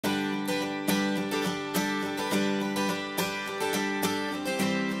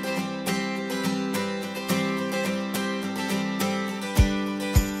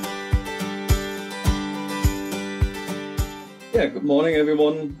Yeah, good morning,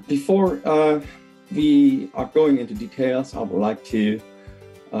 everyone. Before we are going into details, I would like to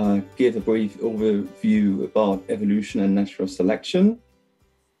give a brief overview about evolution and natural selection,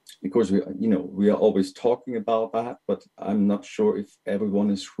 because we are always talking about that, but I'm not sure if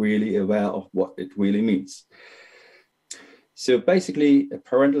everyone is really aware of what it really means. So basically, a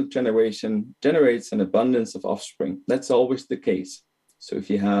parental generation generates an abundance of offspring. That's always the case. So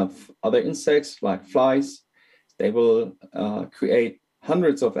if you have other insects like flies, they will create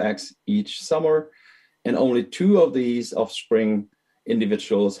hundreds of eggs each summer, and only 2 of these offspring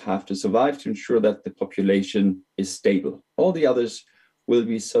individuals have to survive to ensure that the population is stable. All the others will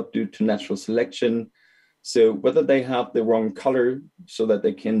be subdued to natural selection. So whether they have the wrong color so that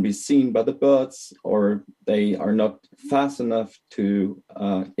they can be seen by the birds, or they are not fast enough to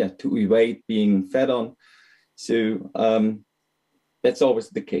evade being fed on. So that's always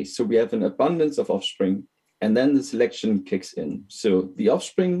the case. So we have an abundance of offspring, and then the selection kicks in. So the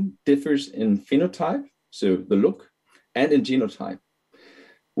offspring differs in phenotype, so the look, and in genotype,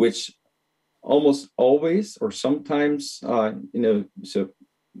 which almost always or sometimes,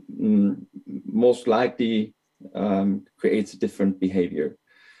 most likely creates a different behavior.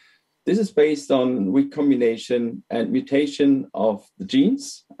 This is based on recombination and mutation of the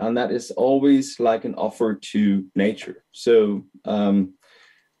genes, and that is always like an offer to nature. So the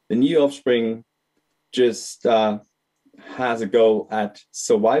new offspring just has a go at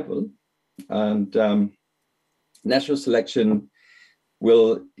survival, and natural selection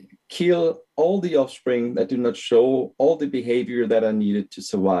will kill all the offspring that do not show all the behavior that are needed to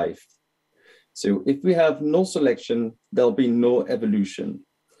survive. So if we have no selection, there'll be no evolution.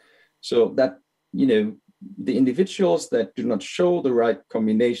 So that, the individuals that do not show the right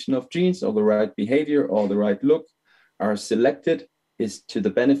combination of genes or the right behavior or the right look are selected is to the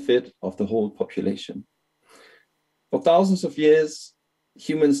benefit of the whole population. For thousands of years,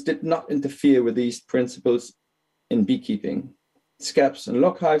 humans did not interfere with these principles in beekeeping. Scabs and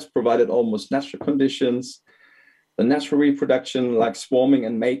log hives provided almost natural conditions. The natural reproduction, like swarming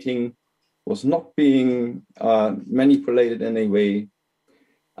and mating, was not being manipulated in any way,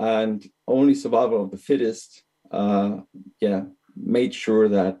 and only survival of the fittest made sure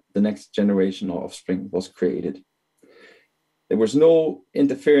that the next generation of offspring was created. There was no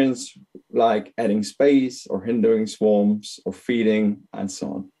interference like adding space or hindering swarms or feeding and so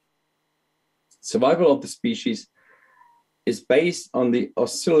on. Survival of the species is based on the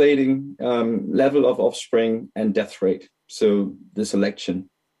oscillating level of offspring and death rate, so the selection.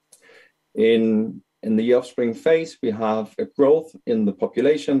 In the offspring phase, we have a growth in the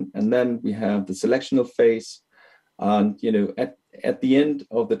population, and then we have the selectional phase. And at the end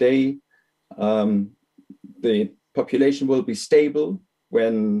of the day, the population will be stable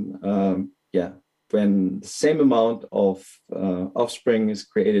when the same amount of offspring is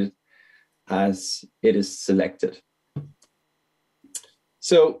created as it is selected.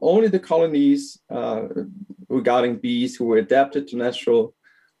 So only the colonies regarding bees who were adapted to natural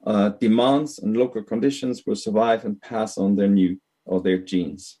demands and local conditions will survive and pass on their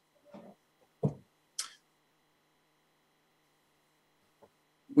genes.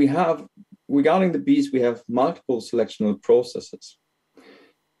 Regarding the bees, we have multiple selectional processes.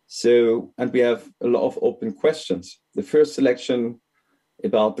 So, and we have a lot of open questions. The first selection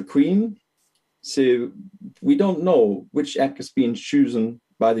about the queen. So we don't know which egg is being chosen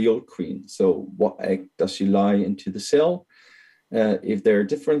by the old queen. So what egg does she lie into the cell? If there are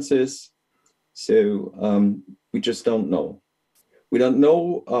differences. So we just don't know. We don't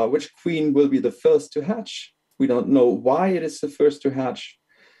know which queen will be the first to hatch. We don't know why it is the first to hatch.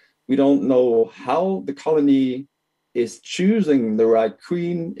 We don't know how the colony is choosing the right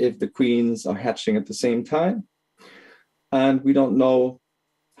queen if the queens are hatching at the same time. And we don't know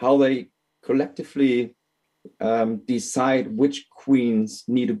how they collectively decide which queens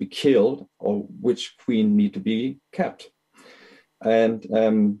need to be killed or which queen need to be kept.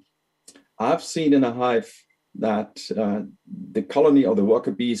 And I've seen in a hive that the colony or the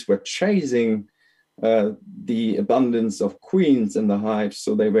worker bees were chasing the abundance of queens in the hive,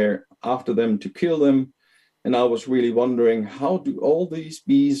 so they were after them to kill them. And I was really wondering, how do all these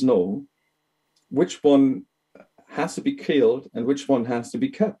bees know which one has to be killed and which one has to be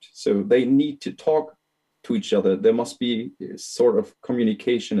kept? So they need to talk to each other. There must be a sort of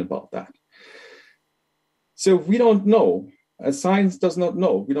communication about that. So we don't know. Science does not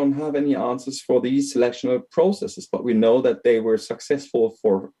know. We don't have any answers for these selectional processes, but we know that they were successful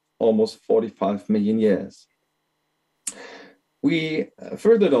for almost 45 million years. We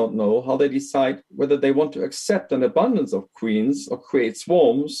further don't know how they decide whether they want to accept an abundance of queens or create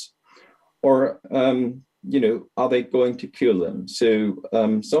swarms, or are they going to kill them? So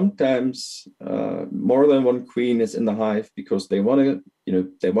sometimes more than one queen is in the hive because they want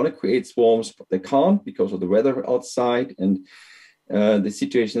to create swarms, but they can't because of the weather outside, and the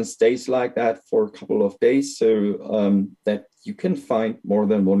situation stays like that for a couple of days, so that you can find more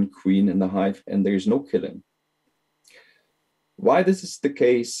than one queen in the hive and there's no killing. Why this is the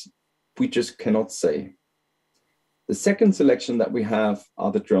case, we just cannot say. The second selection that we have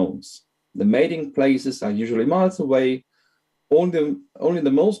are the drones. The mating places are usually miles away. Only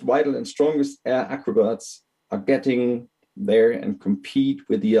the most vital and strongest air acrobats are getting there and compete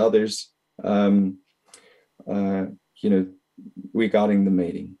with the others, regarding the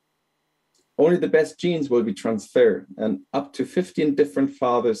mating. Only the best genes will be transferred, and up to 15 different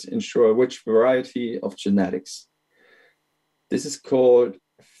fathers ensure a rich variety of genetics. This is called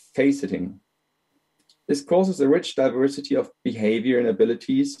faceting. This causes a rich diversity of behavior and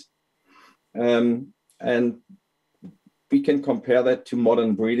abilities, and we can compare that to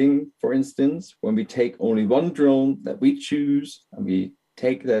modern breeding, for instance, when we take only one drone that we choose and we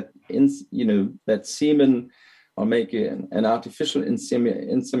take that that semen or make an artificial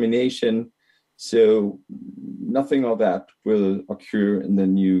insemination. So nothing of that will occur in the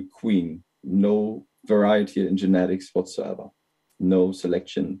new queen. No variety in genetics whatsoever. No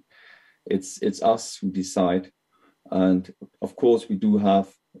selection. It's us who decide. And of course, we do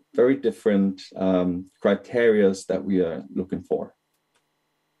have very different criteria that we are looking for.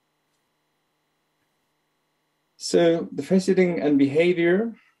 So the faceting and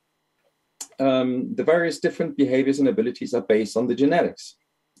behavior, the various different behaviors and abilities are based on the genetics.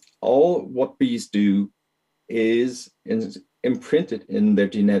 All what bees do is imprinted in their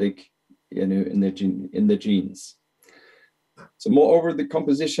genetic, in their genes. So moreover, the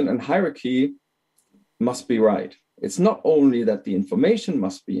composition and hierarchy must be right. It's not only that the information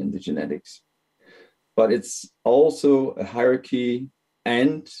must be in the genetics, but it's also a hierarchy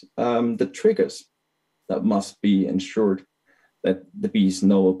and the triggers that must be ensured that the bees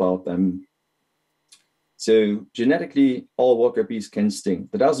know about them. So genetically, all worker bees can sting.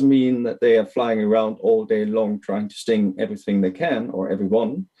 That doesn't mean that they are flying around all day long trying to sting everything they can or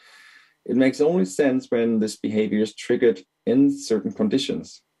everyone. It makes only sense when this behavior is triggered in certain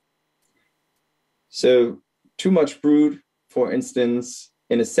conditions. So too much brood, for instance,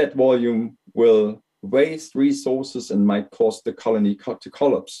 in a set volume will waste resources and might cause the colony to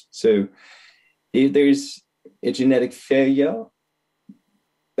collapse. So if there's a genetic failure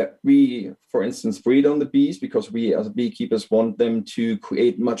that we, for instance, breed on the bees because we as beekeepers want them to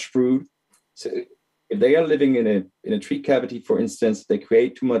create much brood. So if they are living in a tree cavity, for instance, they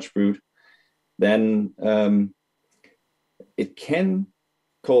create too much brood, then it can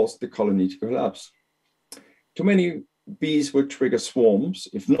cause the colony to collapse. Too many bees will trigger swarms.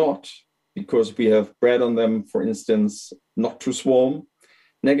 If not, because we have bred on them, for instance, not to swarm,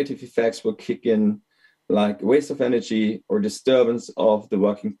 negative effects will kick in, like waste of energy or disturbance of the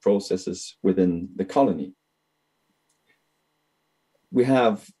working processes within the colony. We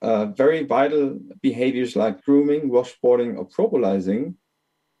have very vital behaviors like grooming, washboarding, or propolising.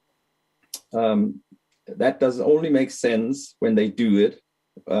 That does only make sense when they do it,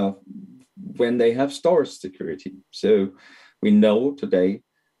 when they have storage security. So we know today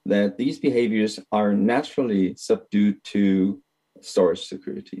that these behaviors are naturally subdued to storage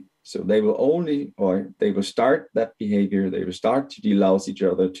security. So they will start that behavior, they will start to delouse each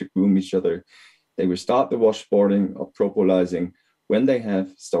other, to groom each other. They will start the washboarding or propolising when they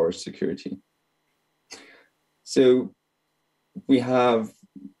have storage security. So we have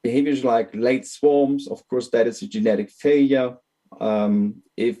behaviors like late swarms. Of course, that is a genetic failure.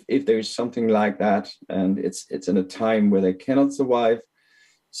 If there is something like that, and it's in a time where they cannot survive.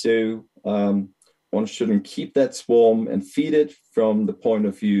 So one shouldn't keep that swarm and feed it from the point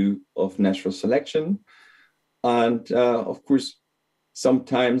of view of natural selection. And of course,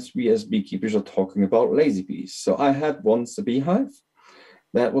 sometimes we as beekeepers are talking about lazy bees. So I had once a beehive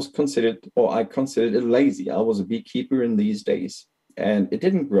that was considered, or I considered it lazy. I was a beekeeper in these days, and it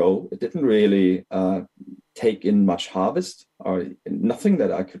didn't grow. It didn't really take in much harvest, or nothing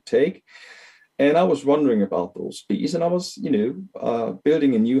that I could take. And I was wondering about those bees, and I was,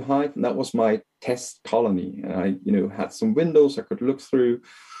 building a new hive, and that was my test colony. And I, had some windows I could look through,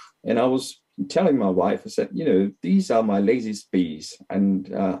 and I was telling my wife, I said, these are my laziest bees,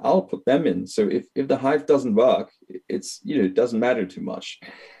 and I'll put them in. So if the hive doesn't work, it doesn't matter too much.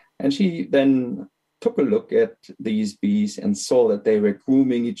 And she then took a look at these bees and saw that they were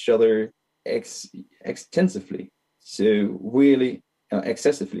grooming each other extensively, so really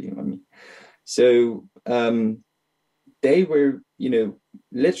excessively. I mean. So they were,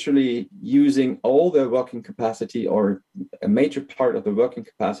 literally using all their working capacity, or a major part of the working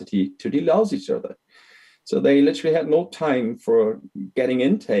capacity, to delouse each other. So they literally had no time for getting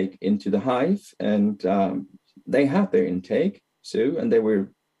intake into the hive, and they had their intake, and they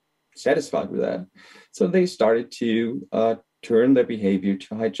were satisfied with that. So they started to turn their behavior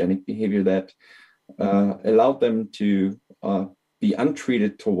to hygienic behavior that allowed them to be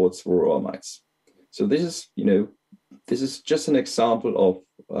untreated towards varroa mites. So this is just an example of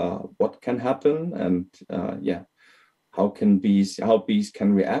what can happen, and how bees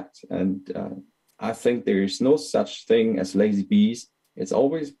can react. And I think there is no such thing as lazy bees. It's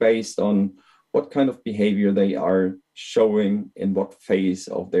always based on what kind of behavior they are showing in what phase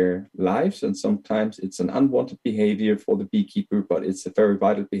of their lives. And sometimes it's an unwanted behavior for the beekeeper, but it's a very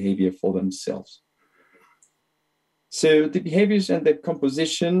vital behavior for themselves. So the behaviors and the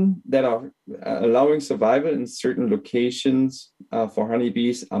composition that are allowing survival in certain locations for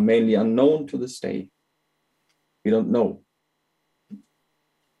honeybees are mainly unknown to this day. We don't know.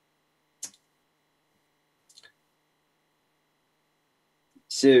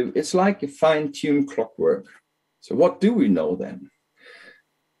 So it's like a fine-tuned clockwork. So what do we know then?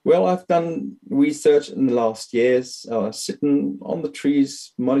 Well, I've done research in the last years, sitting on the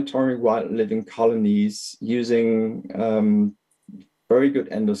trees, monitoring wild living colonies, using very good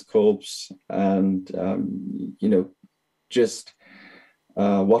endoscopes, and just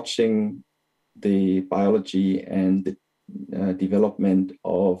watching the biology and the development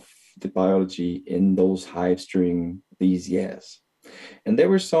of the biology in those hives during these years. And there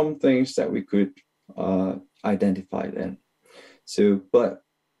were some things that we could identify then. So, but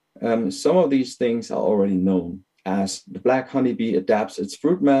some of these things are already known, as the black honeybee adapts its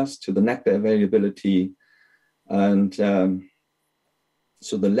fruit mass to the nectar availability. And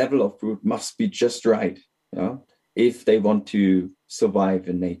so the level of fruit must be just right, if they want to survive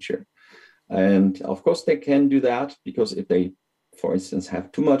in nature. And of course they can do that, because if they, for instance,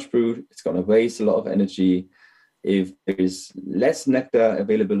 have too much fruit, it's going to waste a lot of energy. If there is less nectar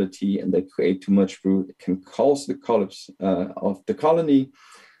availability and they create too much fruit, it can cause the collapse of the colony.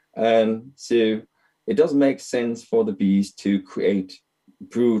 And so it doesn't make sense for the bees to create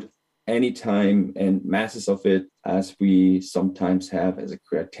brood anytime and masses of it, as we sometimes have as a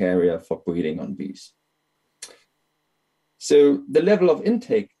criteria for breeding on bees. So the level of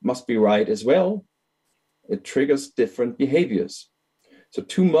intake must be right as well. It triggers different behaviors. So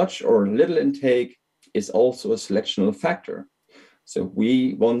too much or little intake is also a selectional factor. So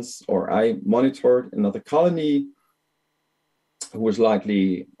I monitored another colony who was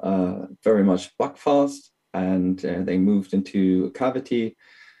likely very much bug fast, and they moved into a cavity,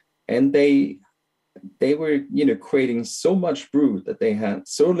 and they were creating so much brood that they had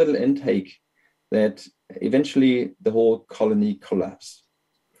so little intake that eventually the whole colony collapsed.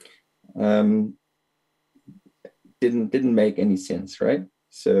 Didn't make any sense, right?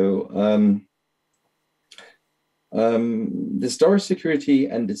 So the storage security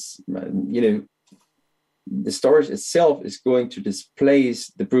and this, the storage itself is going to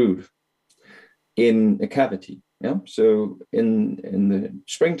displace the brood in a cavity. Yeah. So in the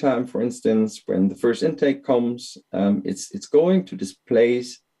springtime, for instance, when the first intake comes, it's going to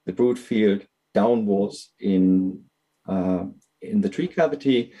displace the brood field downwards in the tree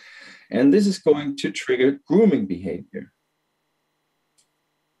cavity, and this is going to trigger grooming behavior.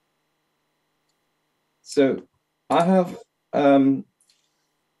 So I have,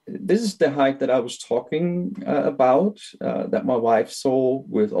 this is the hive that I was talking about, that my wife saw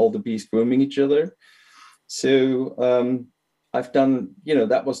with all the bees grooming each other. So I've done,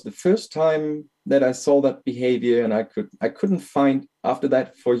 that was the first time that I saw that behavior, and I couldn't find, after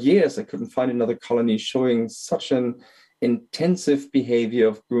that for years, I couldn't find another colony showing such an intensive behavior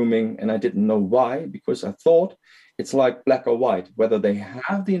of grooming, and I didn't know why, because I thought it's like black or white, whether they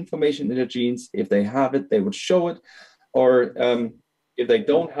have the information in their genes. If they have it, they would show it, or if they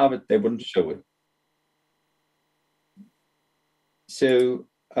don't have it, they wouldn't show it. So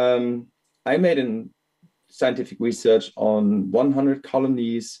I made a scientific research on 100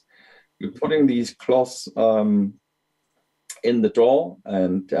 colonies. We're putting these cloths in the drawer,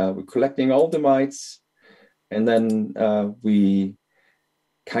 and we're collecting all the mites, and then we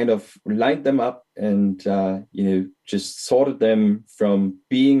kind of lined them up and just sorted them from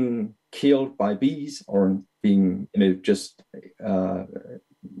being killed by bees or being just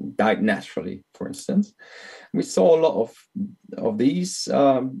died naturally, for instance. We saw a lot of these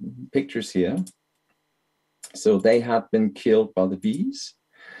pictures here. So they had been killed by the bees,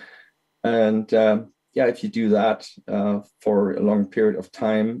 and yeah, if you do that for a long period of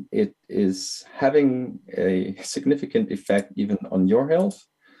time, it is having a significant effect even on your health.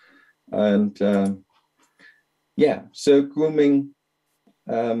 And yeah, so grooming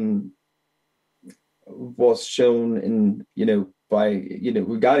was shown in,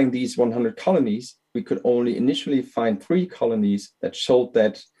 regarding these 100 colonies, we could only initially find 3 colonies that showed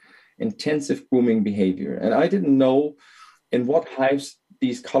that intensive grooming behavior. And I didn't know in what hives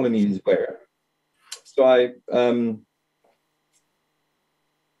these colonies were. So I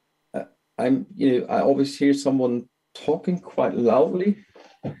always hear someone talking quite loudly.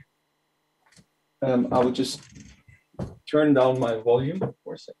 I would just turn down my volume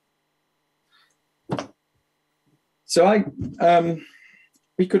for a second. So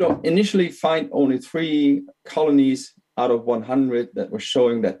we could initially find only 3 colonies out of 100 that were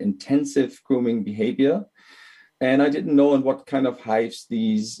showing that intensive grooming behavior. And I didn't know in what kind of hives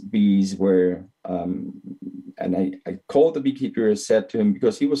these bees were. And I called the beekeeper, said to him,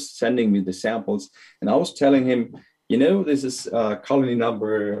 because he was sending me the samples, and I was telling him, this is colony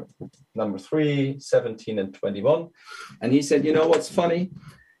number 3, 17, and 21. And he said, what's funny?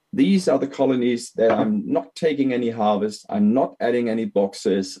 These are the colonies that I'm not taking any harvest. I'm not adding any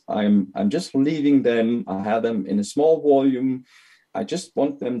boxes. I'm just leaving them. I have them in a small volume. I just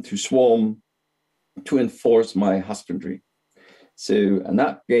want them to swarm to enforce my husbandry. So, and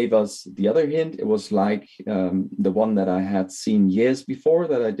that gave us the other hint. It was like the one that I had seen years before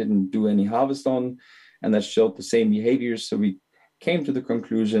that I didn't do any harvest on, and that showed the same behaviors. So we came to the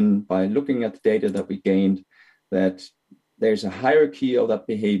conclusion by looking at the data that we gained that there's a hierarchy of that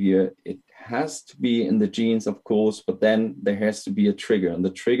behavior. It has to be in the genes, of course, but then there has to be a trigger, and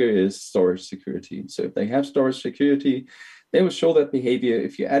the trigger is storage security. So if they have storage security, they will show that behavior.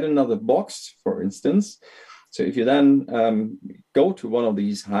 If you add another box, for instance, so if you then go to one of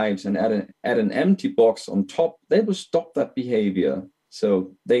these hives and add an empty box on top, they will stop that behavior.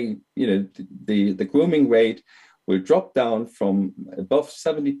 So the grooming rate will drop down from above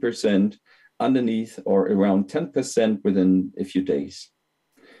 70% underneath or around 10% within a few days.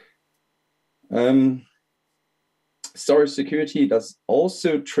 Storage security does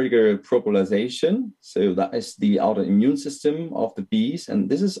also trigger propolization. So that is the outer immune system of the bees. And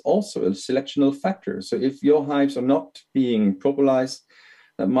this is also a selectional factor. So if your hives are not being propolized,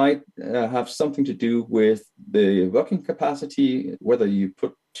 that might have something to do with the working capacity, whether you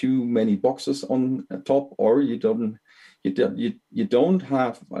put too many boxes on top or you don't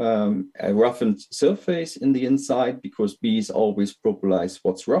have a roughened surface in the inside, because bees always propolize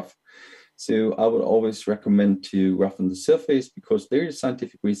what's rough. So I would always recommend to roughen the surface, because there is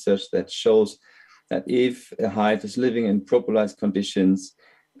scientific research that shows that if a hive is living in propolized conditions,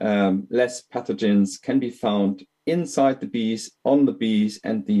 less pathogens can be found inside the bees, on the bees,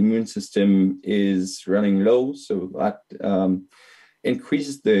 and the immune system is running low. So that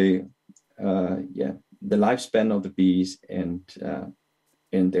increases the lifespan of the bees and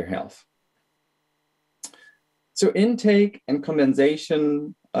in their health. So intake and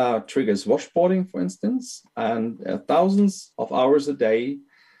condensation triggers washboarding, for instance, and thousands of hours a day,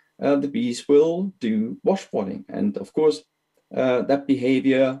 the bees will do washboarding. And of course, that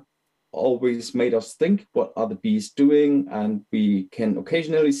behavior always made us think, what are the bees doing? And we can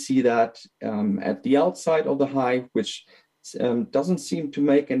occasionally see that at the outside of the hive, which doesn't seem to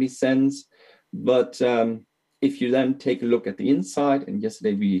make any sense. But if you then take a look at the inside, and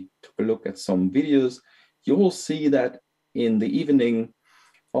yesterday we took a look at some videos, you will see that in the evening,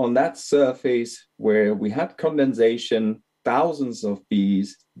 on that surface where we had condensation, thousands of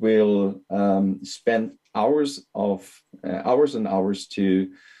bees will spend hours and hours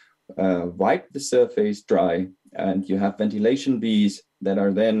to wipe the surface dry, and you have ventilation bees that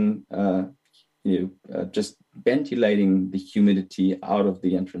are then just ventilating the humidity out of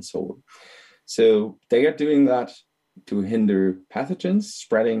the entrance hole. So they are doing that to hinder pathogens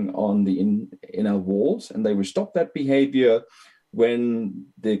spreading on the inner walls, and they will stop that behavior when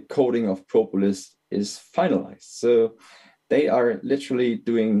the coating of propolis is finalized. So they are literally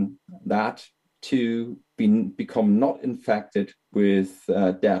doing that to become not infected with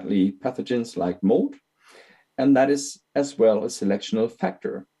deadly pathogens like mold. And that is as well a selectional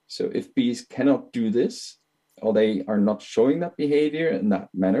factor. So if bees cannot do this, or they are not showing that behavior in that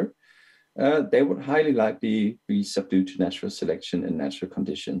manner, they would highly likely be subdued to natural selection in natural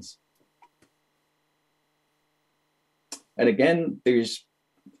conditions. And again,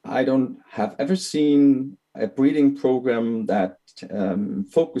 I don't have ever seen a breeding program that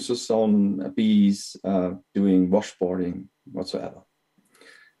focuses on bees doing washboarding whatsoever.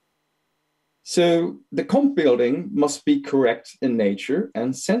 So the comb building must be correct in nature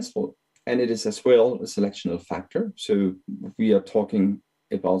and sensible. and it is as well a selectional factor. So we are talking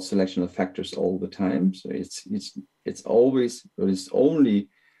about selectional factors all the time. So it's always, or it's only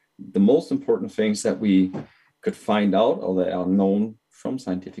the most important things that we could find out or that are known from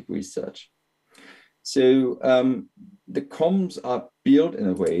scientific research. So the combs are built in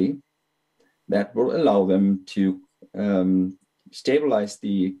a way that will allow them to stabilize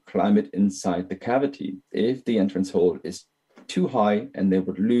the climate inside the cavity. If the entrance hole is too high and they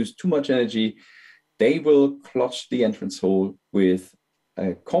would lose too much energy, they will clutch the entrance hole with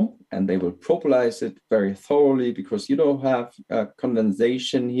a comb and they will propolize it very thoroughly, because you don't have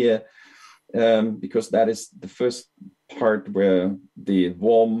condensation here, because that is the first part where the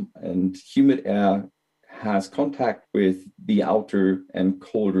warm and humid air has contact with the outer and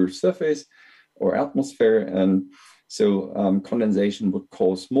colder surface or atmosphere. And so condensation would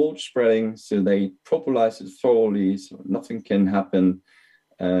cause mold spreading. So they propolize it thoroughly, so nothing can happen.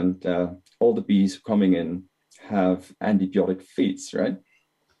 And all the bees coming in have antibiotic feeds, right?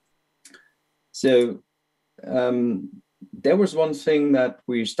 So there was one thing that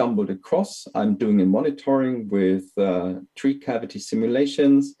we stumbled across. I'm doing a monitoring with tree cavity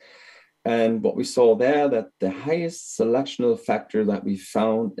simulations. And what we saw there, that the highest selectional factor that we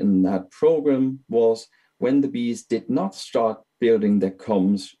found in that program was when the bees did not start building their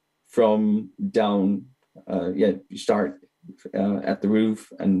combs from down, start at the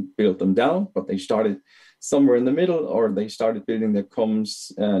roof and build them down, but they started somewhere in the middle, or they started building their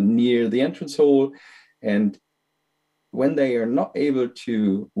combs near the entrance hole. And when they are not able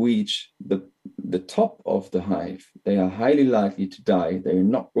to reach the top of the hive, they are highly likely to die. They're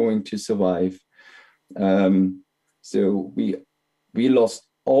not going to survive. So we lost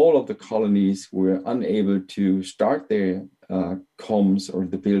all of the colonies. Were unable to start their combs or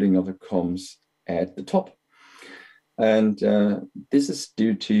the building of the combs at the top. And this is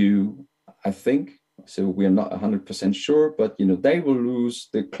due to, I think, so we're not 100% sure, but they will lose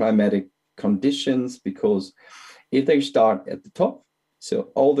the climatic conditions, because if they start at the top,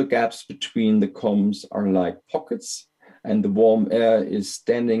 so all the gaps between the combs are like pockets, and the warm air is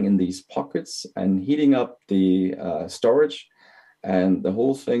standing in these pockets and heating up the storage. And the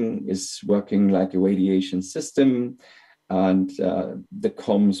whole thing is working like a radiation system, and the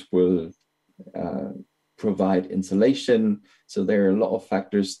combs will provide insulation. So there are a lot of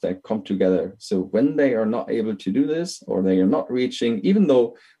factors that come together. So when they are not able to do this, or they are not reaching, even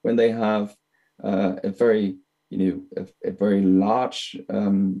though when they have a very very large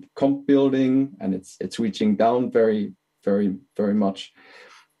comb building and it's reaching down very, very, very much,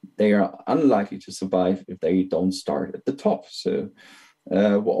 they are unlikely to survive if they don't start at the top. So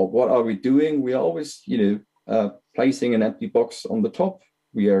what are we doing? We are always, placing an empty box on the top.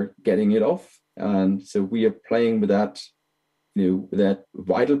 We are getting it off. And so we are playing with that, with that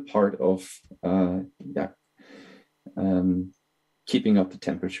vital part of keeping up the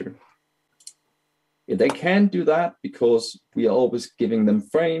temperature. They can't do that because we are always giving them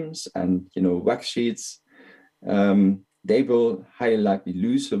frames and wax sheets. They will highly likely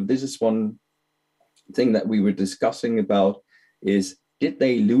lose. So this is one thing that we were discussing about, is did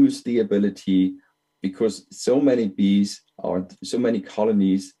they lose the ability, because so many bees or so many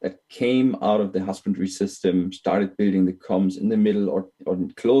colonies that came out of the husbandry system started building the combs in the middle or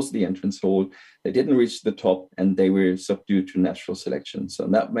close the entrance hole. They didn't reach the top and they were subdued to natural selection. So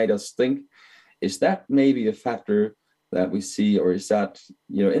that made us think, is that maybe a factor that we see, or is that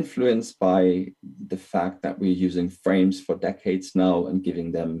influenced by the fact that we're using frames for decades now and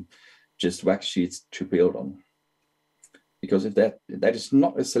giving them just wax sheets to build on? Because if that is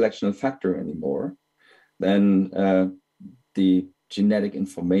not a selectional factor anymore, then the genetic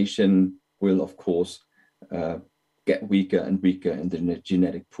information will, of course, get weaker and weaker in the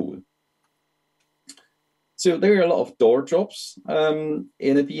genetic pool. So there are a lot of door jobs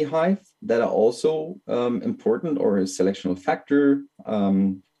in a beehive that are also important, or a selectional factor.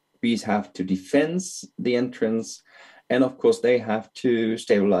 Bees have to defend the entrance, and of course they have to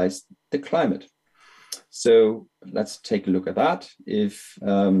stabilize the climate. So let's take a look at that. If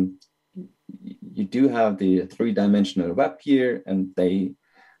you do have the three-dimensional web here, and they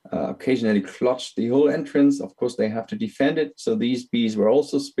occasionally clutch the whole entrance, of course they have to defend it. So these bees were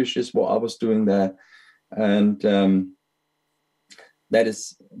also suspicious what I was doing there. And that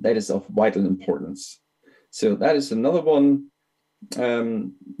is of vital importance. So that is another one.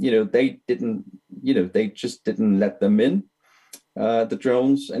 They didn't, they just didn't let them in, the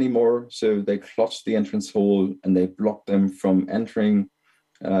drones anymore. So they clutched the entrance hole and they blocked them from entering.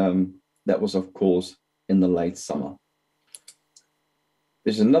 That was, of course, in the late summer.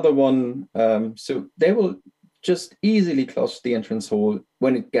 There's another one. So they will just easily close the entrance hole.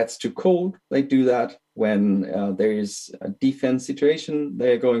 When it gets too cold, they do that. When there is a defense situation,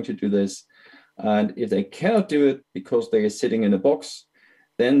 they are going to do this. And if they cannot do it because they are sitting in a box,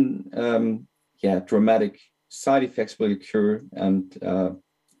 then dramatic side effects will occur, and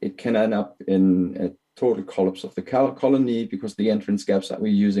it can end up in a total collapse of the colony, because the entrance gaps that we're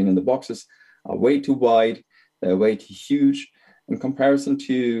using in the boxes are way too wide, they're way too huge in comparison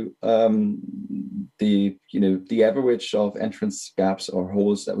to the average of entrance gaps or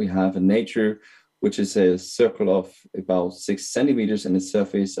holes that we have in nature, which is a circle of about 6 centimeters and a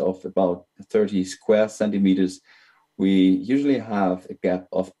surface of about 30 square centimeters. We usually have a gap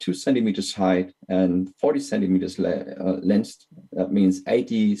of 2 centimeters height and 40 centimeters length. That means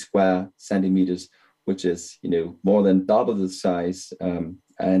 80 square centimeters, which is more than double the size,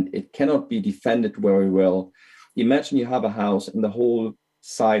 and it cannot be defended very well. Imagine you have a house and the whole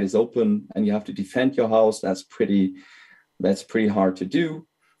side is open, and you have to defend your house. That's pretty hard to do.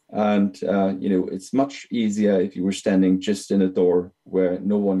 And it's much easier if you were standing just in a door where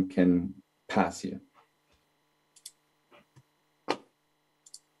no one can pass you.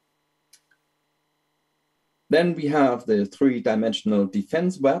 Then we have the 3-dimensional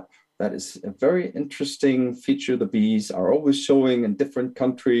defense web. That is a very interesting feature the bees are always showing in different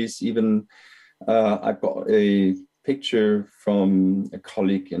countries. Even I got a picture from a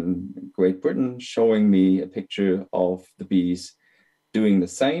colleague in Great Britain showing me a picture of the bees doing the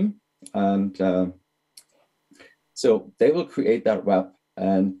same. And so they will create that web,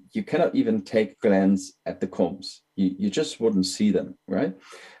 and you cannot even take a glance at the combs. You just wouldn't see them, right?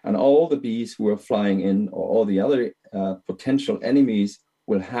 And all the bees who are flying in, or all the other potential enemies,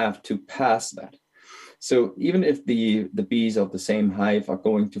 will have to pass that. So even if the bees of the same hive are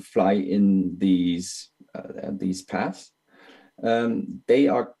going to fly in these paths, they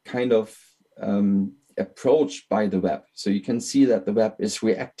are kind of approached by the web. So you can see that the web is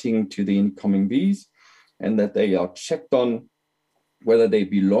reacting to the incoming bees, and that they are checked on whether they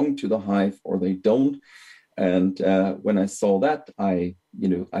belong to the hive or they don't. And when I saw that, I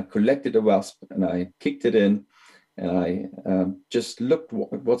collected a wasp and I kicked it in, and I just looked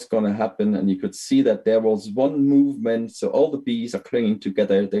what's going to happen. And you could see that there was one movement. So all the bees are clinging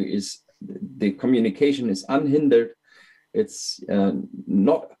together. The communication is unhindered. It's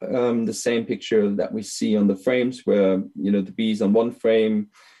not the same picture that we see on the frames, where the bees on one frame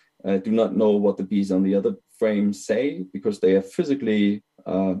do not know what the bees on the other frame say, because they are physically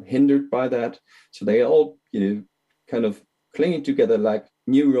hindered by that. So they are all kind of clinging together like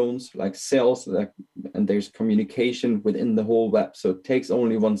neurons, like cells, and there's communication within the whole web. So it takes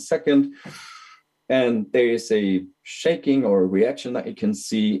only 1 second, and there is a shaking or a reaction that you can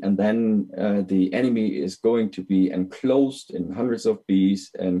see, and then the enemy is going to be enclosed in hundreds of bees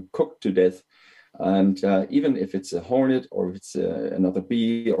and cooked to death. And even if it's a hornet, or if it's another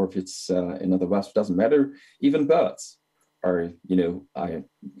bee, or if it's another wasp, doesn't matter. Even birds are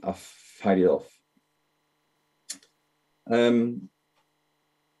fight it off. Well,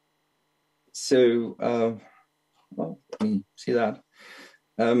 let me see that.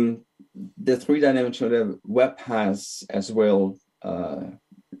 The 3-dimensional web has as well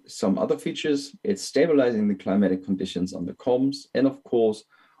some other features. It's stabilizing the climatic conditions on the combs, and of course,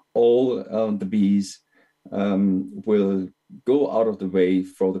 all the bees will go out of the way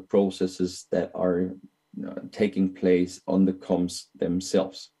for the processes that are taking place on the combs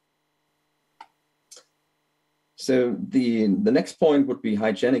themselves. So the next point would be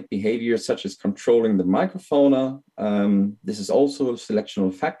hygienic behavior, such as controlling the microfauna. This is also a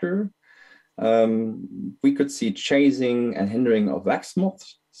selectional factor. We could see chasing and hindering of wax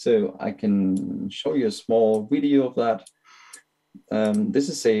moths. So I can show you a small video of that. This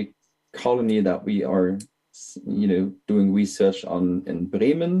is a colony that we are, doing research on in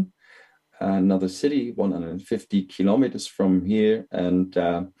Bremen, another city 150 kilometers from here. And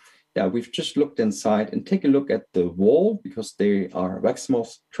we've just looked inside and take a look at the wall, because there are wax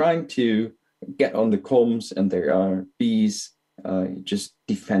moths trying to get on the combs, and there are bees just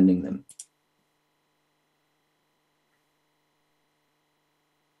defending them.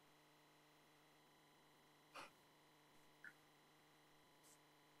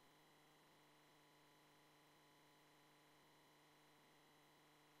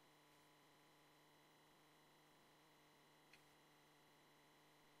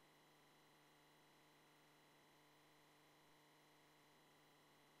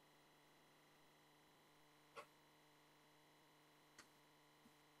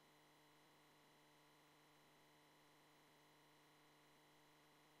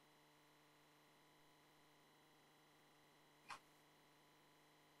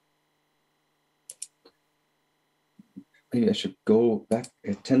 maybe I should go back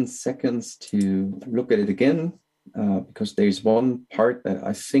 10 seconds to look at it again, because there's one part that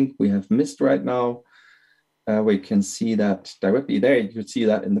I think we have missed right now. We can see that directly there. You could see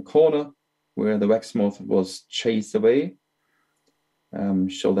that in the corner where the wax moth was chased away.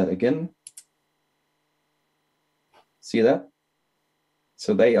 Show that again. See that?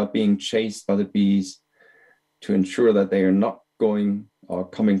 So they are being chased by the bees to ensure that they are not going or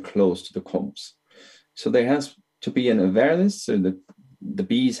coming close to the combs. So there has to be an awareness, so that the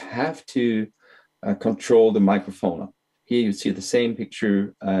bees have to control the microfauna. Here you see the same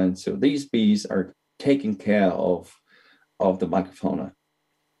picture, and so these bees are taking care of the microfauna.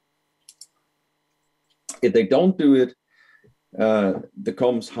 If they don't do it, the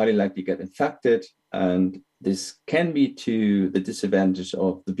combs highly likely get infected, and this can be to the disadvantage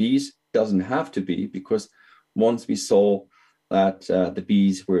of the bees. Doesn't have to be, because once we saw that the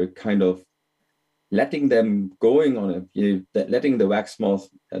bees were kind of letting them going on letting the wax moth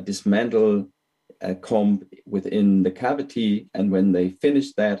dismantle a comb within the cavity, and when they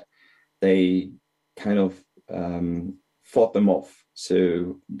finished that, they kind of fought them off.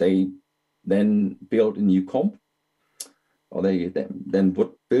 So they then built a new comb, or they then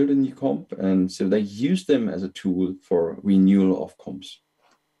would build a new comb, and so they use them as a tool for renewal of combs.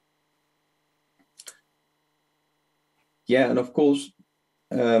 Yeah, and of course,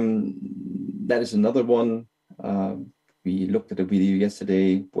 that is another one. We looked at a video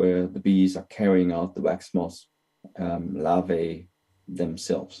yesterday where the bees are carrying out the wax moth larvae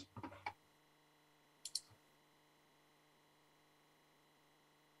themselves.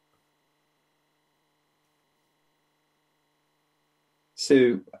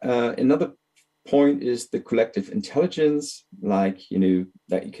 So another point is the collective intelligence, like,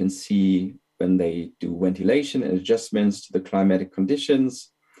 that you can see when they do ventilation and adjustments to the climatic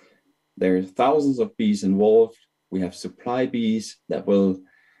conditions. There are thousands of bees involved. We have supply bees that will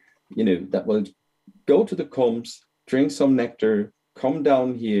go to the combs, drink some nectar, come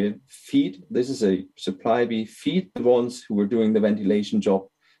down here, feed. This is a supply bee, feed the ones who are doing the ventilation job,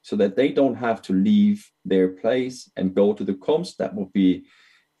 so that they don't have to leave their place and go to the combs. That would be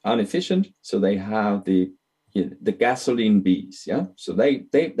inefficient. So they have the gasoline bees, yeah. So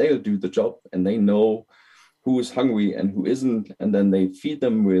they'll do the job, and they know who is hungry and who isn't, and then they feed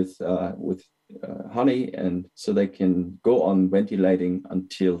them with honey, and so they can go on ventilating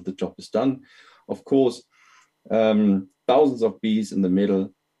until the job is done. Of course, thousands of bees in the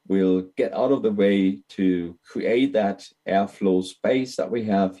middle will get out of the way to create that airflow space that we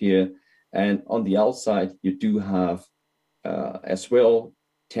have here. And on the outside, you do have as well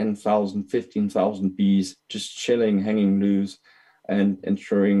 10,000, 15,000 bees just chilling, hanging loose, and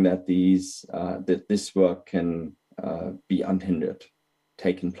ensuring that that this work can be unhindered,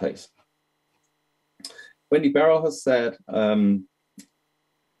 taking place. Wendy Barrow has said,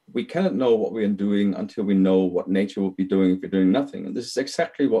 we cannot know what we are doing until we know what nature will be doing if we're doing nothing. And this is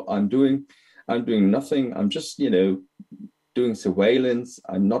exactly what I'm doing. I'm doing nothing. I'm just, doing surveillance.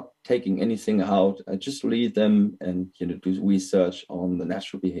 I'm not taking anything out. I just lead them and, do research on the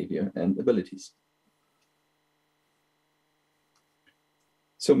natural behavior and abilities.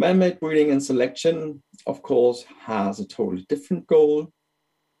 So man-made breeding and selection, of course, has a totally different goal.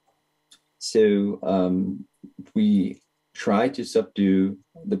 So we try to subdue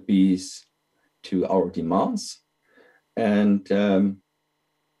the bees to our demands. And the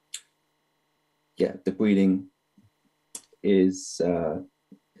breeding is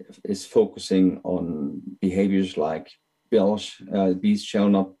focusing on behaviors like bees shall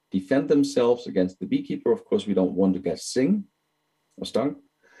not defend themselves against the beekeeper. Of course, we don't want to get stung.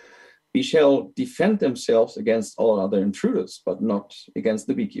 Bees shall defend themselves against all other intruders, but not against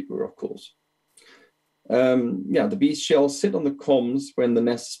the beekeeper, of course. The bees shall sit on the combs when the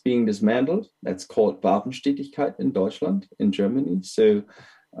nest is being dismantled. That's called Wapenstetigkeit in Deutschland, in Germany. So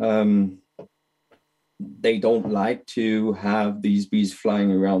they don't like to have these bees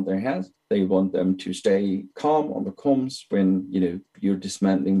flying around their heads. They want them to stay calm on the combs when you're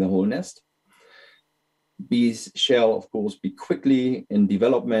dismantling the whole nest. Bees shall, of course, be quickly in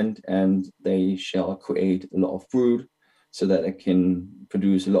development, and they shall create a lot of brood so that it can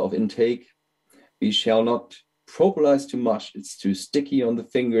produce a lot of intake. Bees shall not propolis too much. It's too sticky on the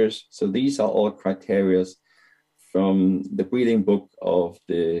fingers. So these are all criteria from the breeding book of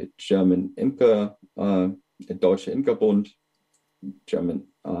the German Imker, Deutsche Imkerbund, German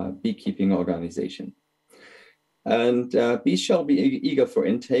beekeeping organization. And bees shall be eager for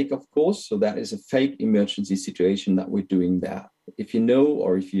intake, of course. So that is a fake emergency situation that we're doing there. If you know,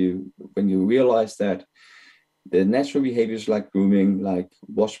 or when you realize that The natural behaviors like grooming, like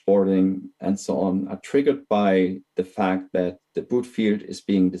washboarding, and so on are triggered by the fact that the brood field is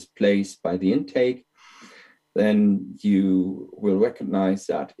being displaced by the intake. Then you will recognize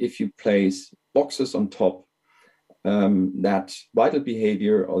that if you place boxes on top, that vital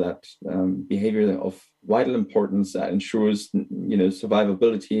behavior, or that behavior of vital importance that ensures,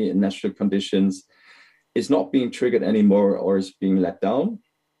 survivability in natural conditions, is not being triggered anymore or is being let down.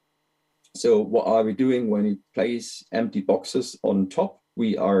 So what are we doing when we place empty boxes on top?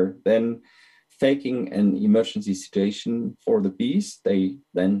 We are then faking an emergency situation for the bees. They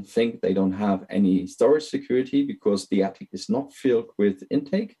then think they don't have any storage security because the attic is not filled with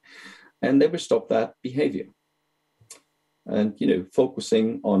intake, and they will stop that behavior. And,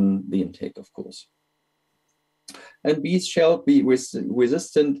 focusing on the intake, of course. And bees shall be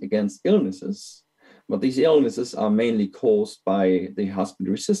resistant against illnesses, but these illnesses are mainly caused by the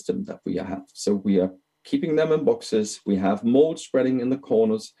husbandry system that we have. So we are keeping them in boxes. We have mold spreading in the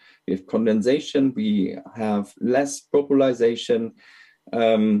corners. We have condensation. We have less propolization.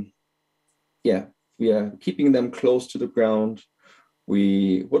 We are keeping them close to the ground.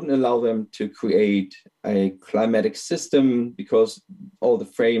 We wouldn't allow them to create a climatic system because all the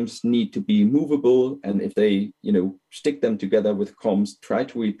frames need to be movable. And if they, stick them together with combs, try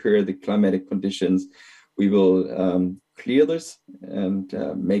to repair the climatic conditions, we will clear this and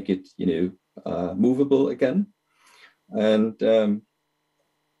make it, movable again. And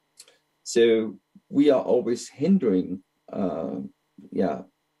so we are always hindering, the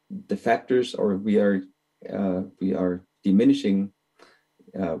factors, or we are diminishing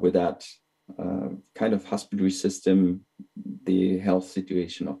with that kind of husbandry system, the health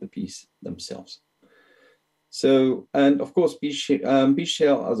situation of the bees themselves. So, and of course, bees shall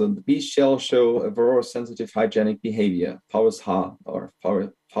show a varroa sensitive hygienic behavior, Powers H or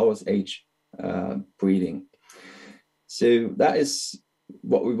Powers H breeding. So that is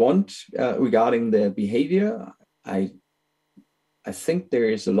what we want regarding their behavior. I think there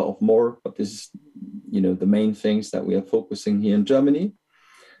is a lot of more, but this is, the main things that we are focusing here in Germany.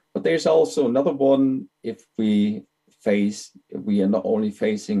 But there's also another one. If we are not only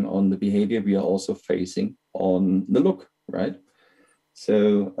facing on the behavior, we are also facing on the look, right?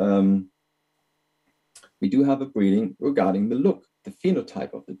 So we do have a breeding regarding the look, the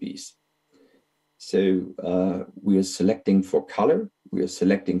phenotype of the bees. So we are selecting for color, we are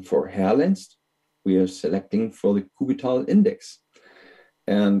selecting for hair length, we are selecting for the cubital index.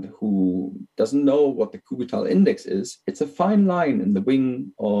 And who doesn't know what the cubital index is? It's a fine line in the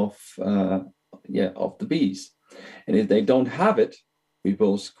wing of the bees. And if they don't have it, we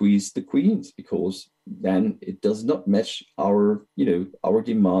will squeeze the queens, because then it does not match our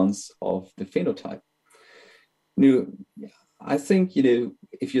demands of the phenotype. I think,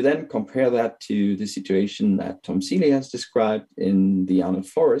 if you then compare that to the situation that Tom Seeley has described in the Arnhem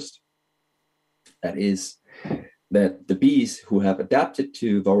Forest, that is that the bees who have adapted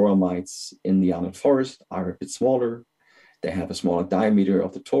to varroa mites in the Arnhem Forest are a bit smaller. They have a smaller diameter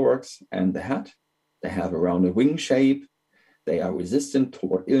of the thorax and the head. They have a rounder wing shape. They are resistant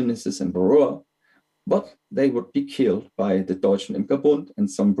toward illnesses and varroa, but they would be killed by the Deutschen Imkerbund and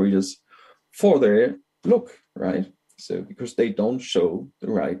some breeders for their look, right? So because they don't show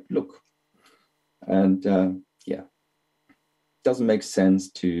the right look. And doesn't make sense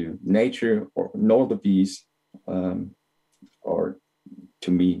to nature nor the bees, or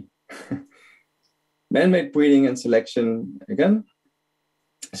to me. Man-made breeding and selection, again,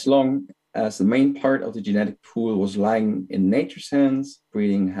 as long as the main part of the genetic pool was lying in nature's hands,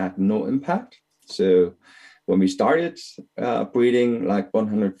 breeding had no impact. So when we started breeding like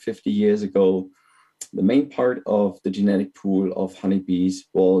 150 years ago, the main part of the genetic pool of honeybees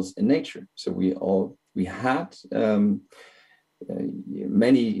was in nature. So we had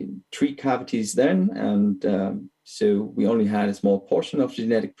many tree cavities then, and so we only had a small portion of the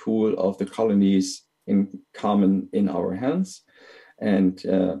genetic pool of the colonies in common in our hands. And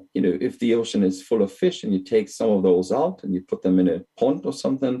if the ocean is full of fish and you take some of those out and you put them in a pond or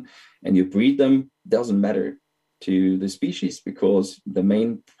something and you breed them, doesn't matter to the species, because the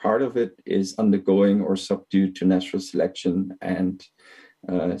main part of it is undergoing or subdued to natural selection, and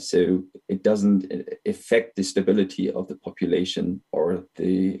so it doesn't affect the stability of the population or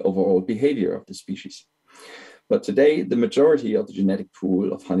the overall behavior of the species. But today, the majority of the genetic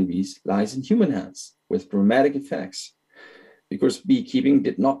pool of honeybees lies in human hands with dramatic effects, because beekeeping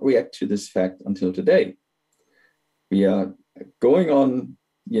did not react to this fact until today. We are going on,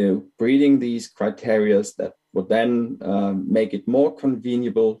 breeding these criteria that would then make it more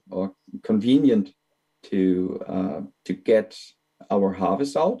convenient to get our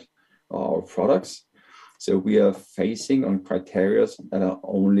harvest out, our products. So we are facing on criteria that are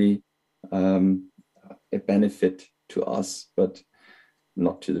only a benefit to us, but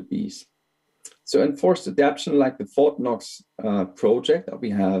not to the bees. So enforced adaption, like the Fort Knox project that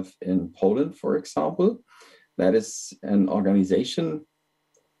we have in Poland, for example, that is an organization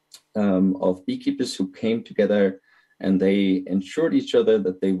of beekeepers who came together and they ensured each other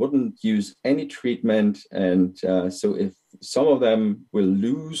that they wouldn't use any treatment. And so if some of them will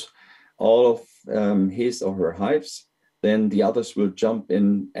lose all of his or her hives, then the others will jump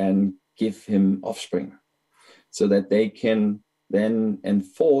in and give him offspring so that they can then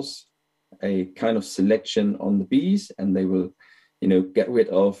enforce a kind of selection on the bees, and they will, get rid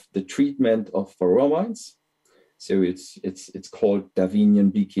of the treatment of pheromones. So it's called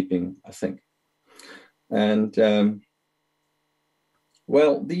Darwinian beekeeping, I think. And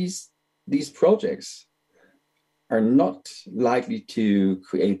well, these projects are not likely to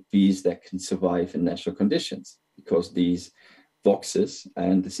create bees that can survive in natural conditions, because these boxes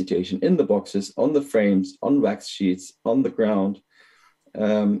and the situation in the boxes, on the frames, on wax sheets, on the ground,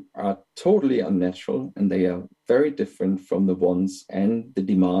 are totally unnatural, and they are very different from the ones and the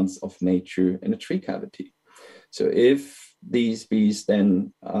demands of nature in a tree cavity. So if these bees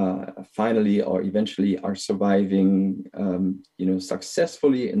then finally or eventually are surviving,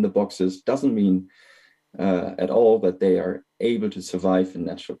 successfully in the boxes, doesn't mean at all that they are able to survive in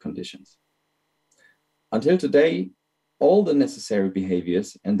natural conditions. Until today, all the necessary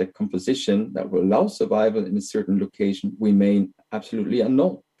behaviors and the composition that will allow survival in a certain location remain absolutely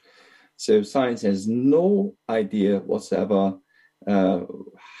unknown. So science has no idea whatsoever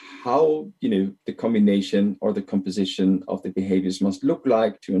how the combination or the composition of the behaviors must look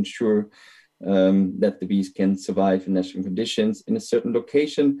like to ensure that the bees can survive in natural conditions in a certain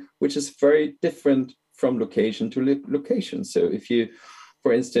location, which is very different from location to location. So if you,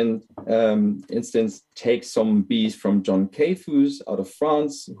 for instance, take some bees from John Caveus out of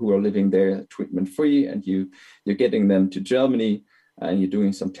France who are living there treatment-free, and you're getting them to Germany and you're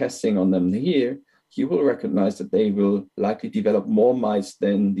doing some testing on them here, you will recognize that they will likely develop more mice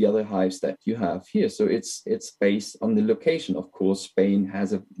than the other hives that you have here. So it's based on the location. Of course, Spain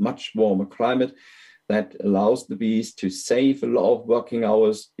has a much warmer climate that allows the bees to save a lot of working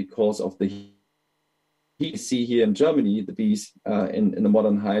hours because of the heat. You see here in Germany, the bees in the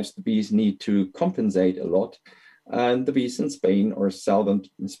modern hives, the bees need to compensate a lot. And the bees in Spain or southern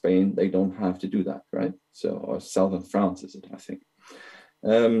Spain, they don't have to do that, right? So, or southern France is it, I think.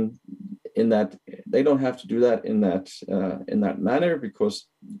 In that they don't have to do that in that manner because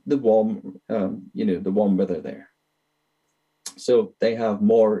the warm, the warm weather there. So they have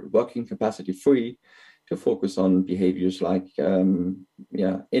more working capacity free to focus on behaviors like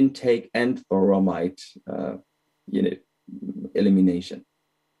intake and pheromite, elimination.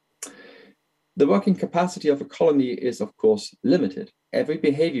 The working capacity of a colony is, of course, limited. Every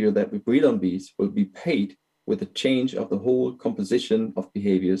behavior that we breed on bees will be paid with a change of the whole composition of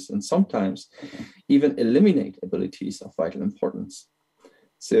behaviors, and sometimes even eliminate abilities of vital importance.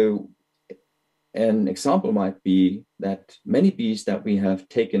 So an example might be that many bees that we have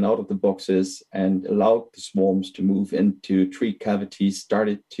taken out of the boxes and allowed the swarms to move into tree cavities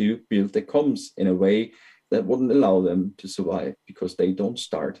started to build their combs in a way that wouldn't allow them to survive because they don't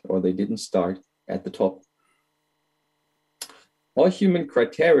start, or they didn't start at the top. All human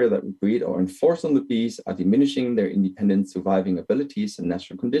criteria that we breed or enforce on the bees are diminishing their independent surviving abilities in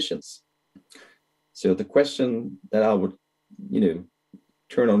natural conditions. So the question that I would,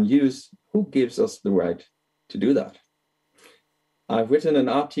 turn on you is, who gives us the right to do that? I've written an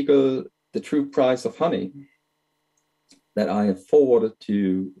article, The True Price of Honey, that I have forwarded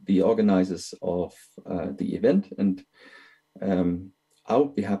to the organizers of the event. And I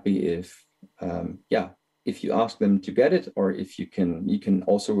would be happy if you ask them to get it, or if you can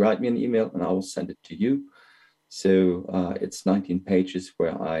also write me an email and I will send it to you. So it's 19 pages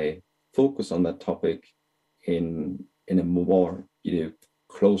where I focus on that topic in a more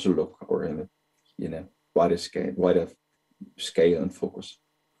closer look, or in a wider scale and focus.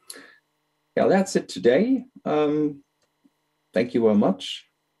 Yeah, that's it today. Thank you very much.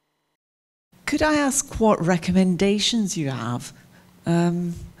 Could I ask what recommendations you have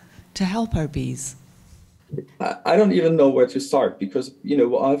to help our bees? I don't even know where to start, because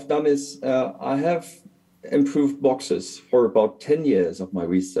what I've done is I have improved boxes for about 10 years of my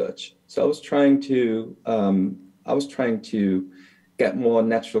research. So I was trying to get more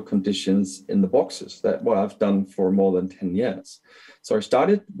natural conditions in the boxes. That's what I've done for more than 10 years. So I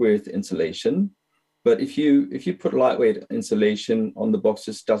started with insulation, but if you put lightweight insulation on the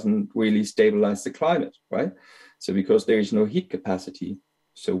boxes, doesn't really stabilize the climate, right? So because there is no heat capacity.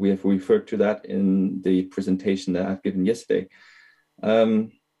 So we have referred to that in the presentation that I've given yesterday.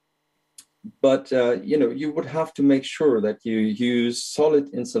 But you would have to make sure that you use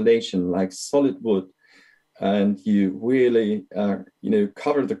solid insulation, like solid wood, and you really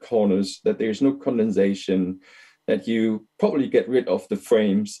cover the corners, that there's no condensation, that you probably get rid of the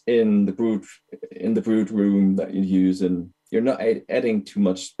frames in the brood room that you use, and you're not adding too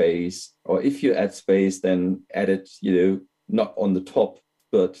much space. Or if you add space, then add it not on the top,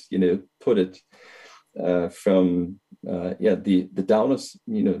 but put it from the downers,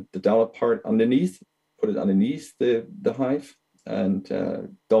 the downer part underneath, put it underneath the hive, and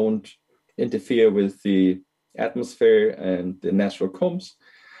don't interfere with the atmosphere and the natural combs,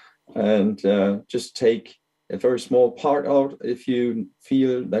 and just take a very small part out if you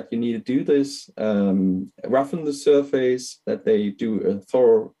feel that you need to do this. Roughen the surface, that they do a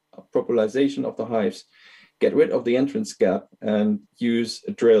thorough propolization of the hives, get rid of the entrance gap, and use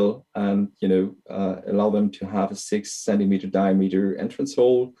a drill, and allow them to have a 6 centimeter diameter entrance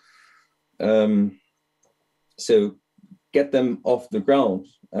hole. So get them off the ground,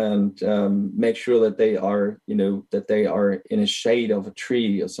 and make sure that they are in a shade of a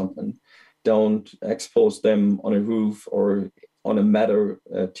tree or something. Don't expose them on a roof or on a meadow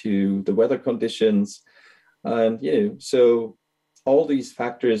to the weather conditions. And so all these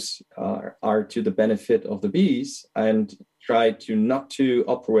factors are to the benefit of the bees, and try to not to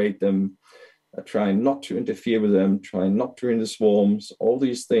operate them, try not to interfere with them, try not to in the swarms. All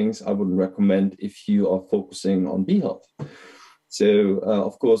these things I wouldn't recommend if you are focusing on bee health. So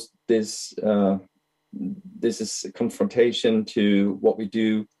of course, this is a confrontation to what we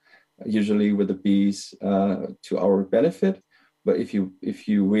do usually with the bees to our benefit. But if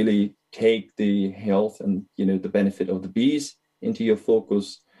you really take the health and the benefit of the bees into your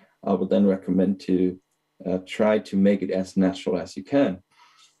focus, I would then recommend to try to make it as natural as you can.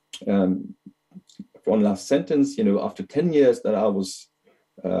 One last sentence, after 10 years that I was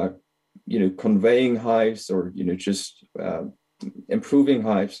conveying hives, or just improving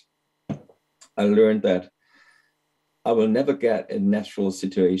hives, I learned that I will never get a natural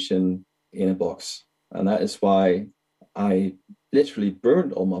situation in a box. And that is why I literally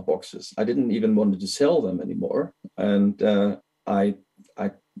burned all my boxes. I didn't even want to sell them anymore. And I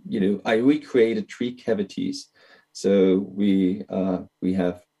recreated tree cavities. So we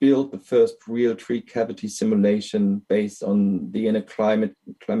have built the first real tree cavity simulation based on the inner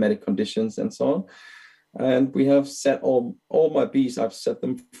climatic conditions and so on. And we have set all my bees, I've set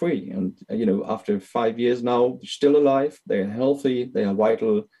them free. And, after 5 years now, they're still alive, they are healthy, they are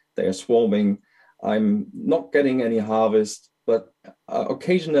vital, they are swarming. I'm not getting any harvest, but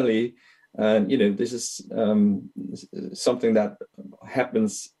occasionally, this is something that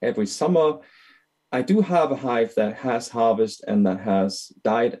happens every summer. I do have a hive that has harvest and that has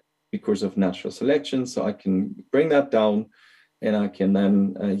died because of natural selection. So I can bring that down, and I can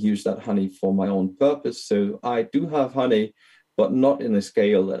then use that honey for my own purpose. So I do have honey, but not in the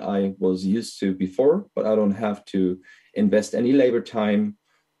scale that I was used to before. But I don't have to invest any labor time.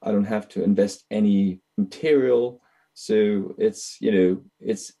 I don't have to invest any material. So it's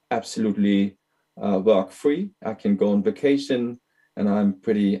absolutely work-free. I can go on vacation, and I'm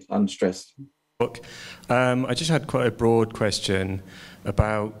pretty unstressed. I just had quite a broad question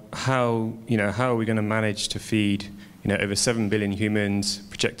about how are we going to manage to feed over 7 billion humans,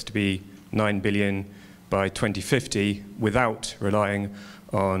 projected to be 9 billion by 2050, without relying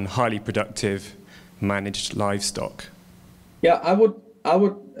on highly productive managed livestock? Yeah, I would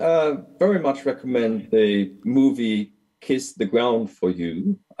very much recommend the movie Kiss the Ground for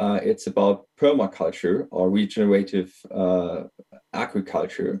You. It's about permaculture, or regenerative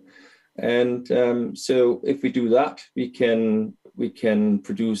agriculture. And so if we do that, we can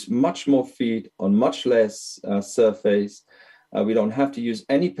produce much more feed on much less surface. We don't have to use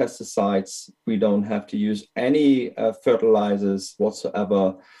any pesticides. We don't have to use any fertilizers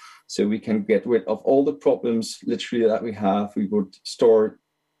whatsoever. So we can get rid of all the problems literally that we have. We would store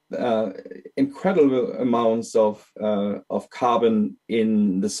incredible amounts of carbon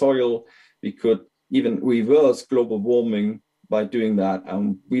in the soil. We could even reverse global warming by doing that.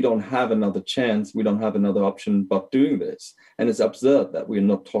 We don't have another chance. We don't have another option but doing this. And it's absurd that we're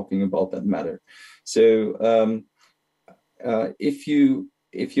not talking about that matter. So if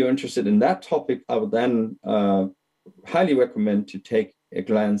you're interested in that topic, I would then highly recommend to take a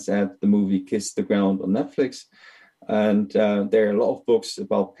glance at the movie Kiss the Ground on Netflix. And there are a lot of books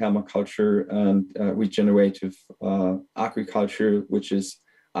about permaculture and regenerative agriculture, which is,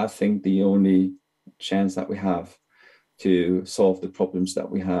 I think, the only chance that we have to solve the problems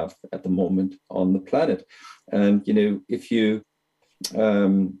that we have at the moment on the planet. And if you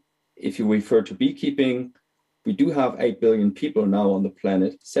If you refer to beekeeping, we do have 8 billion people now on the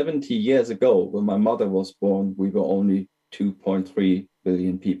planet. 70 years ago, when my mother was born, we were only 2.3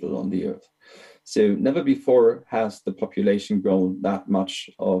 billion people on the earth. So never before has the population grown that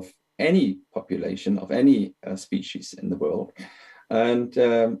much of any population, of any species in the world. And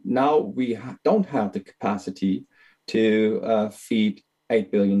now we don't have the capacity to feed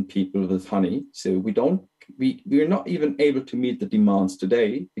 8 billion people with honey. So we're not even able to meet the demands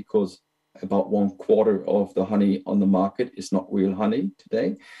today, because about 1/4 of the honey on the market is not real honey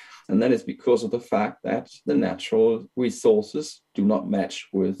today. And that is because of the fact that the natural resources do not match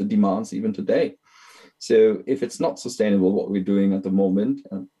with the demands even today. So if it's not sustainable, what we're doing at the moment,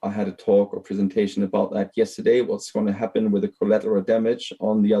 I had a talk or presentation about that yesterday, what's going to happen with the collateral damage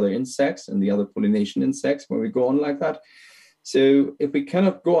on the other insects and the other pollination insects when we go on like that. So if we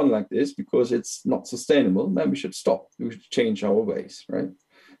cannot go on like this because it's not sustainable, then we should stop. We should change our ways, right?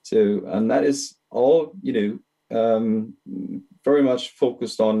 So, and that is all, very much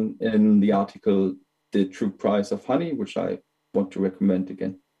focused on in the article, The True Price of Honey, which I want to recommend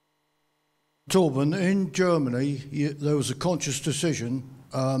again. Torben, in Germany, there was a conscious decision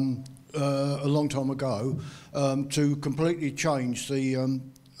a long time ago to completely change the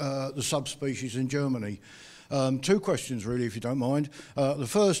subspecies in Germany. Two questions, really, if you don't mind. The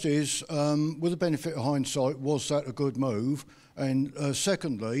first is, with the benefit of hindsight, was that a good move? And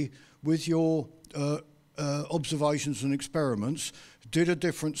secondly, with your observations and experiments, did a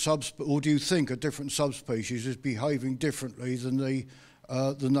different or do you think a different subspecies is behaving differently than the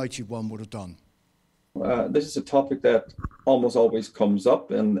native one would have done? This is a topic that almost always comes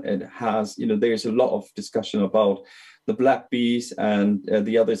up, and it has, there's a lot of discussion about the black bees and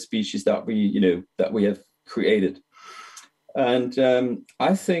the other species that we have created. And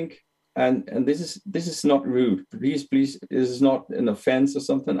I think, and this is not rude, please, this is not an offense or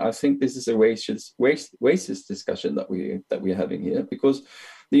something. I think this is a racist discussion that we're having here, because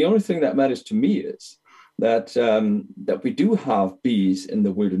the only thing that matters to me is that we do have bees in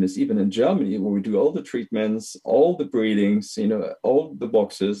the wilderness, even in Germany, where we do all the treatments, all the breedings, all the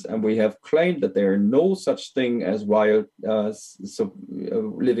boxes, and we have claimed that there are no such thing as wild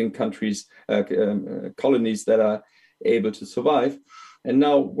living countries, colonies that are able to survive. And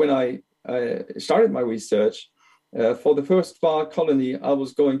now, when I started my research, for the first wild colony, I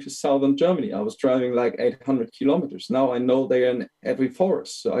was going to southern Germany. I was driving like 800 kilometers. Now I know they are in every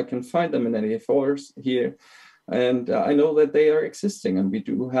forest, so I can find them in any forest here. And I know that they are existing, and we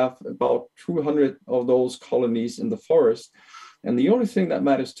do have about 200 of those colonies in the forest. And the only thing that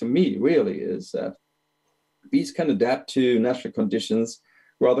matters to me really is that bees can adapt to natural conditions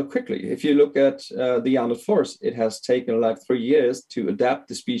rather quickly. If you look at the Arnold Forest, it has taken like 3 years to adapt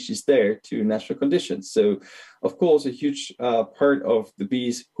the species there to natural conditions. So, of course, a huge part of the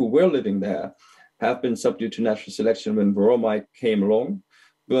bees who were living there have been subject to natural selection when Veromite came along.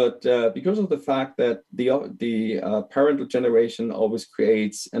 But because of the fact that the parental generation always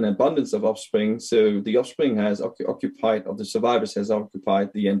creates an abundance of offspring, so the offspring has occupied, of the survivors has occupied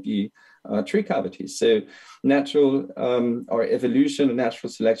the empty tree cavities. So natural or evolution and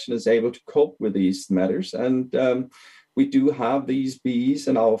natural selection is able to cope with these matters. And we do have these bees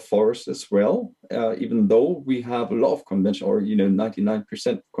in our forest as well, even though we have a lot of conventional, or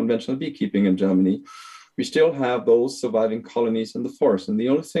 99% conventional beekeeping in Germany. We still have those surviving colonies in the forest. And the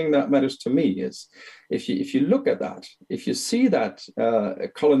only thing that matters to me is if you look at that, if you see that a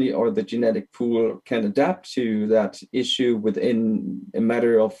colony or the genetic pool can adapt to that issue within a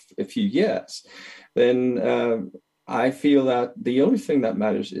matter of a few years, then I feel that the only thing that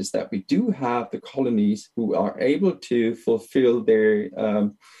matters is that we do have the colonies who are able to fulfill their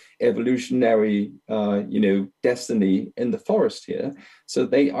evolutionary, destiny in the forest here. So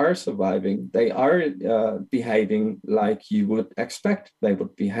they are surviving. They are behaving like you would expect they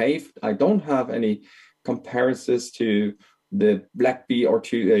would behave. I don't have any comparisons to the black bee or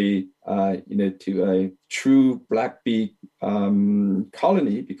to a true black bee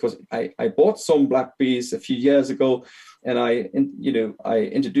colony, because I bought some black bees a few years ago, and I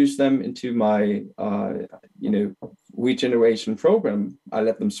introduced them into my regeneration program. I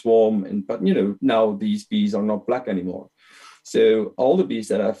let them swarm, but now these bees are not black anymore. So all the bees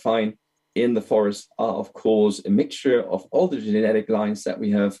that I find in the forest are, of course, a mixture of all the genetic lines that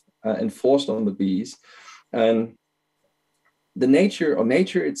we have enforced on the bees. And the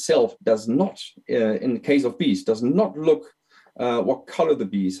nature itself does not, in the case of bees, does not look what color the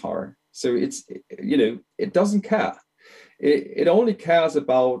bees are. So it doesn't care. It only cares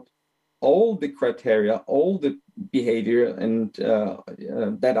about all the criteria, all the behavior and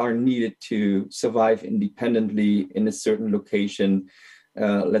that are needed to survive independently in a certain location,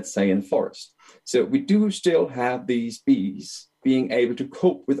 let's say in forest. So we do still have these bees being able to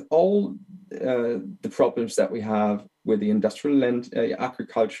cope with all the problems that we have with the industrial land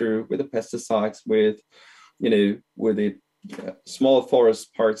agriculture, with the pesticides, with, you know, with the small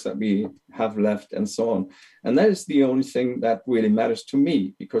forest parts that we have left and so on. And that is the only thing that really matters to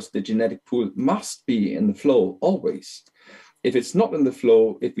me, because the genetic pool must be in the flow always. If it's not in the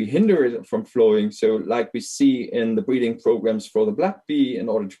flow, if we hinder it from flowing, so like we see in the breeding programs for the black bee, in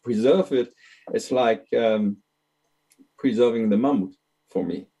order to preserve it, it's like preserving the mammoth for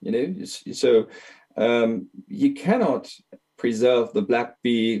me, you know. So you cannot preserve the black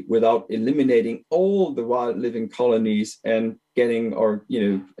bee without eliminating all the wild living colonies and getting or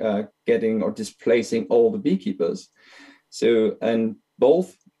displacing all the beekeepers. So, and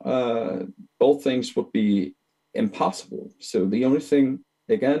both things would be impossible. So the only thing,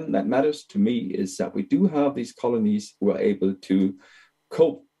 again, that matters to me is that we do have these colonies who are able to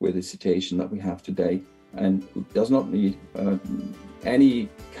cope with the situation that we have today, and who does not need any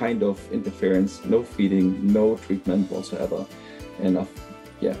kind of interference, no feeding, no treatment whatsoever, and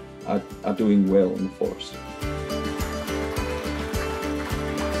are doing well in the forest.